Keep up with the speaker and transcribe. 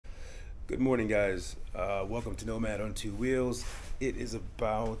Good morning, guys. Welcome to Nomad on Two Wheels. It is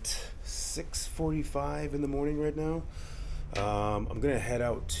about 6:45 in the morning right now. I'm gonna head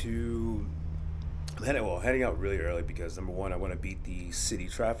out to. Heading out really early because number one, I want to beat the city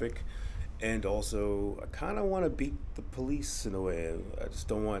traffic, and also I kind of want to beat the police in a way. I just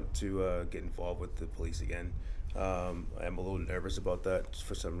don't want to get involved with the police again. I'm a little nervous about that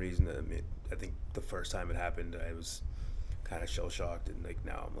for some reason. I think the first time it happened, I was kind of shell shocked, and like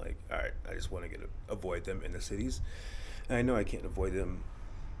now I'm like, all right, I just want to avoid them in the cities. And I know I can't avoid them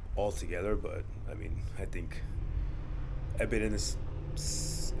altogether, but I mean, I think I've been in this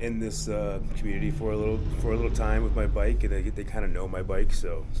community for a little time with my bike, and they kind of know my bike.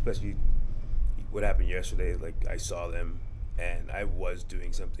 So especially what happened yesterday, like I saw them, and I was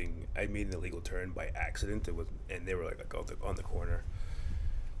doing something. I made an illegal turn by accident. And they were like on the corner.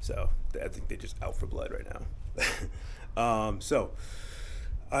 So I think they're just out for blood right now. So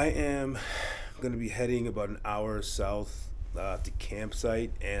I am going to be heading about an hour south to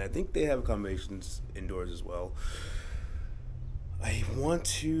campsite, and I think they have accommodations indoors as well. I want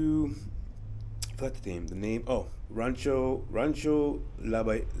to. I forgot the name. Oh, Rancho La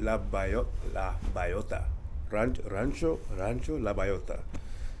Bellota. Rancho La Bellota.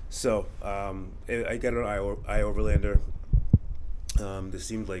 So I got an iOverlander. This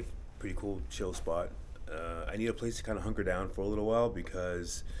seemed like a pretty cool chill spot. I need a place to kind of hunker down for a little while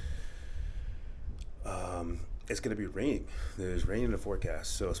because it's going to be raining. There's rain in the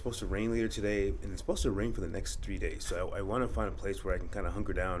forecast. So it's supposed to rain later today, and it's supposed to rain for the next 3 days. So I want to find a place where I can kind of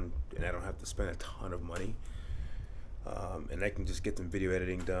hunker down and I don't have to spend a ton of money. And I can just get some video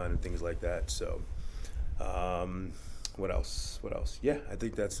editing done and things like that. So what else? Yeah, I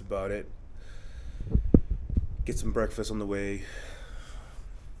think that's about it. Get some breakfast on the way.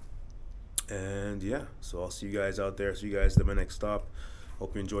 And yeah, so I'll see you guys out there. See you guys at my next stop.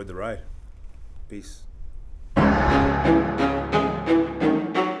 Hope you enjoyed the ride. Peace.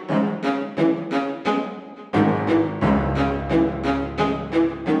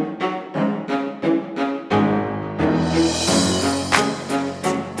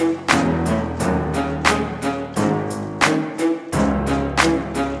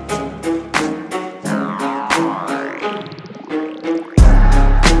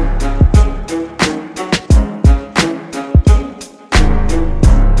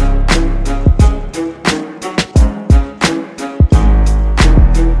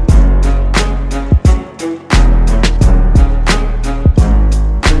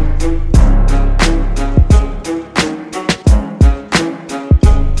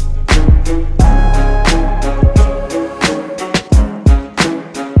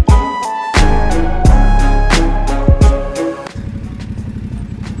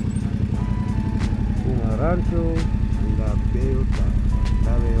 Rancho, La Bellota.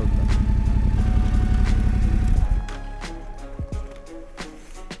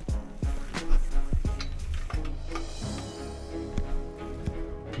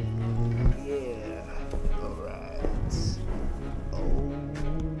 Yeah, alright.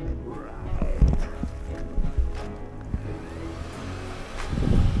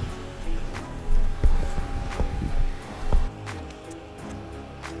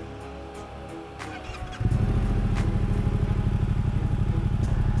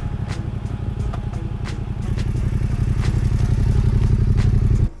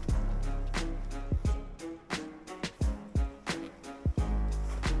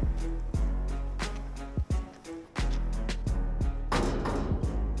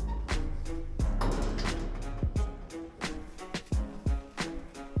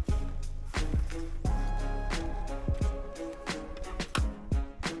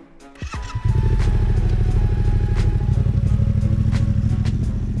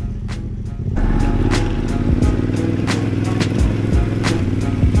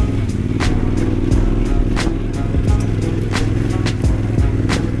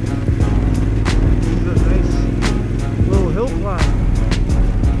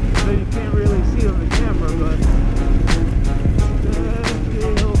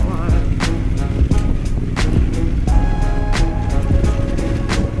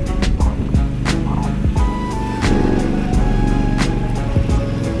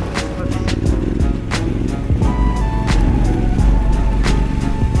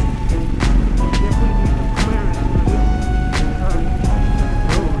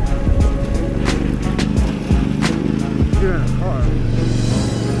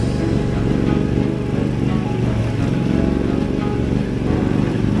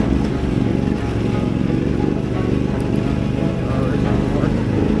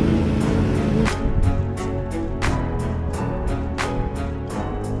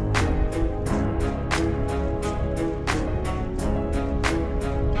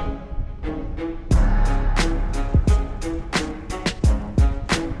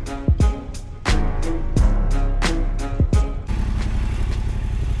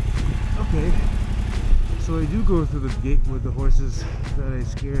 Okay. So I do go through the gate with the horses that I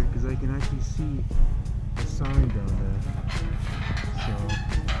scared because I can actually see the sign down there. So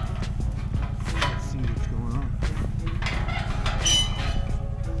let's see what's going on.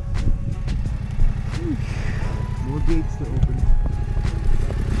 More gates to open.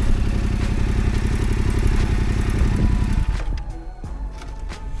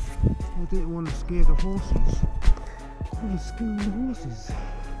 I didn't want to scare the horses. I was scaring the horses.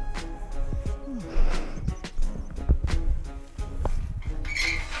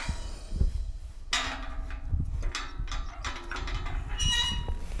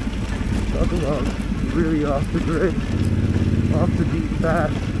 Talk about really off the grid, off the beaten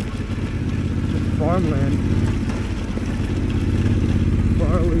path. Farmland,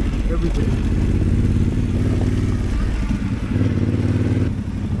 far away from everything.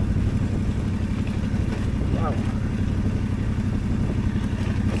 Wow.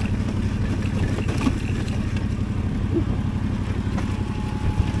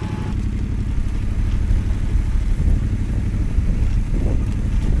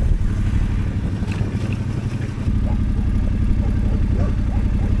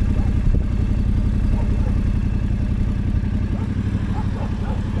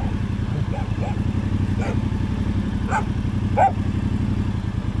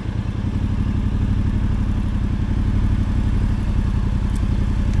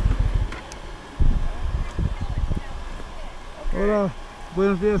 Hola,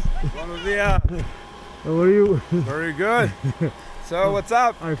 buenos días. Buenos dias. How are you? Very good. So what's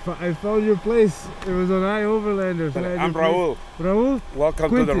up? I found your place. It was on Overlander. So I'm Raul. Raul? Welcome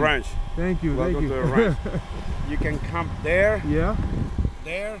Quentin. to the ranch. Thank you, Welcome thank to you. the ranch. You can camp there, Yeah?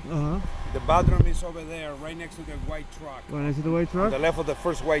 there. Uh-huh. The bathroom is over there, right next to the white truck. When I see the white On truck? the left of the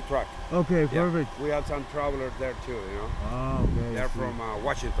first white truck. Okay, Yeah. perfect. We have some travelers there too, you know. Oh, okay. They're I see. from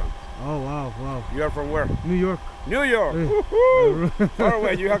Washington. Oh, wow, wow. You are from where? New York. New York. Hey. Woohoo! Far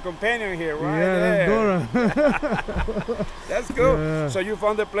away. You have companion here, right? Yeah, that's there. Dora. That's cool. Yeah. So you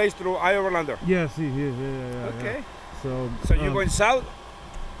found the place through Overlander. Yes, yeah. Okay. So You're going south?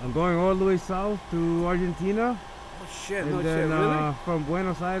 I'm going all the way south to Argentina, Oh shit! and No then shit. Really? from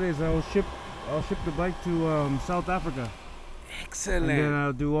Buenos Aires I'll ship the bike to South Africa, Excellent. and then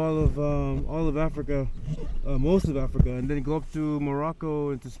I'll do all of Africa, most of Africa, and then go up to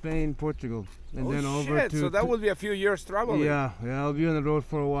Morocco, into Spain, Portugal, and then over shit. to. So that will be a few years traveling. Yeah, I'll be on the road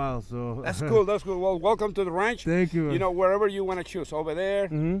for a while. So That's cool. That's cool. Well, welcome to the ranch. Thank you. You know, wherever you want to choose, over there,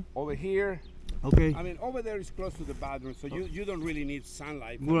 over here. Okay. I mean, over there is close to the bathroom, so you don't really need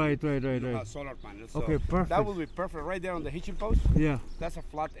sunlight. Right. You have solar panels. So Okay, perfect. that will be perfect right there on the hitching post. Yeah. That's a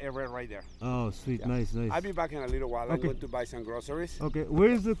flat area right there. Oh, sweet. Yeah. Nice. I'll be back in a little while. I'm Okay. going to buy some groceries. Okay. Where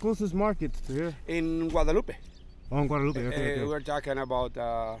is the closest market to here? In Guadalupe. Oh, in Guadalupe. Okay. We're talking about,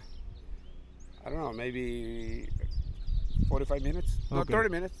 I don't know, maybe 45 minutes? No, Okay. 30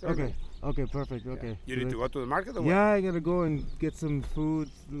 minutes. 30 Okay. minutes. Okay. Perfect. Okay. You need to go to the market or what? Yeah, I gotta go and get some food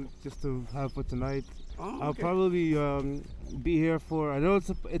just to have for tonight. Oh, I'll okay. probably be here for. I know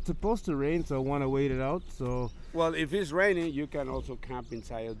it's supposed to rain, so I want to wait it out. So. Well, if it's raining, you can also camp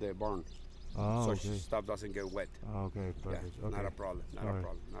inside of the barn, Oh, so okay. stuff doesn't get wet. Okay. Perfect. Yeah, Okay. not a problem. Not a Alright.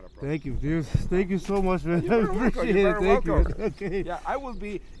 problem. Not a problem. Thank you, dude. Thank you so much, man. You're I very welcome. appreciate You're it. very Thank welcome. you. Okay. Yeah, I will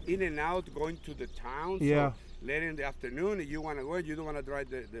be in and out going to the town. Yeah. So later in the afternoon, if you want to go, you don't want to drive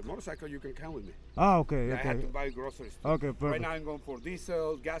the motorcycle, you can come with me. Ah, okay. Yeah, I have Okay. to buy groceries. Too. Okay. Perfect. Right now, I'm going for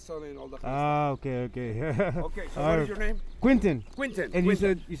diesel, gasoline, all the kind of Ah, okay. Okay. stuff. Okay, so All what right. is your name? Quentin. Quentin. And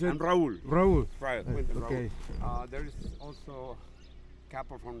Quentin. you said I'm Raul. Raul. Right, Quentin Okay. Raul. There is also a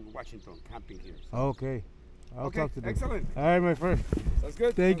couple from Washington camping here. So. Okay. I'll Okay, talk to them. excellent. All right, my friend. That's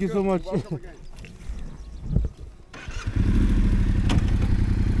good. Thank That's you so good. much. Welcome again.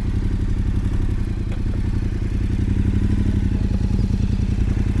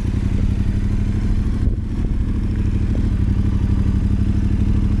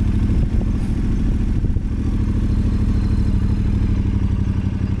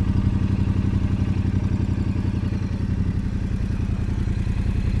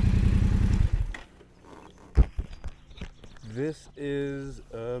 This is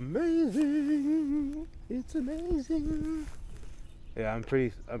amazing. It's amazing. Yeah, I'm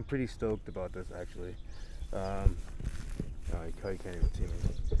pretty stoked about this actually. Oh, you can't even see me.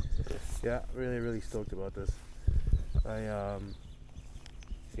 Yeah, really stoked about this. I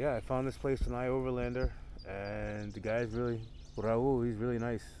found this place in Overlander, and the guy's Raul, he's really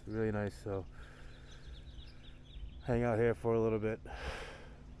nice. So hang out here for a little bit,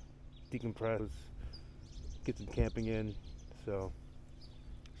 decompress, get some camping in. So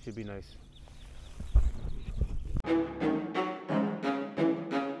should be nice.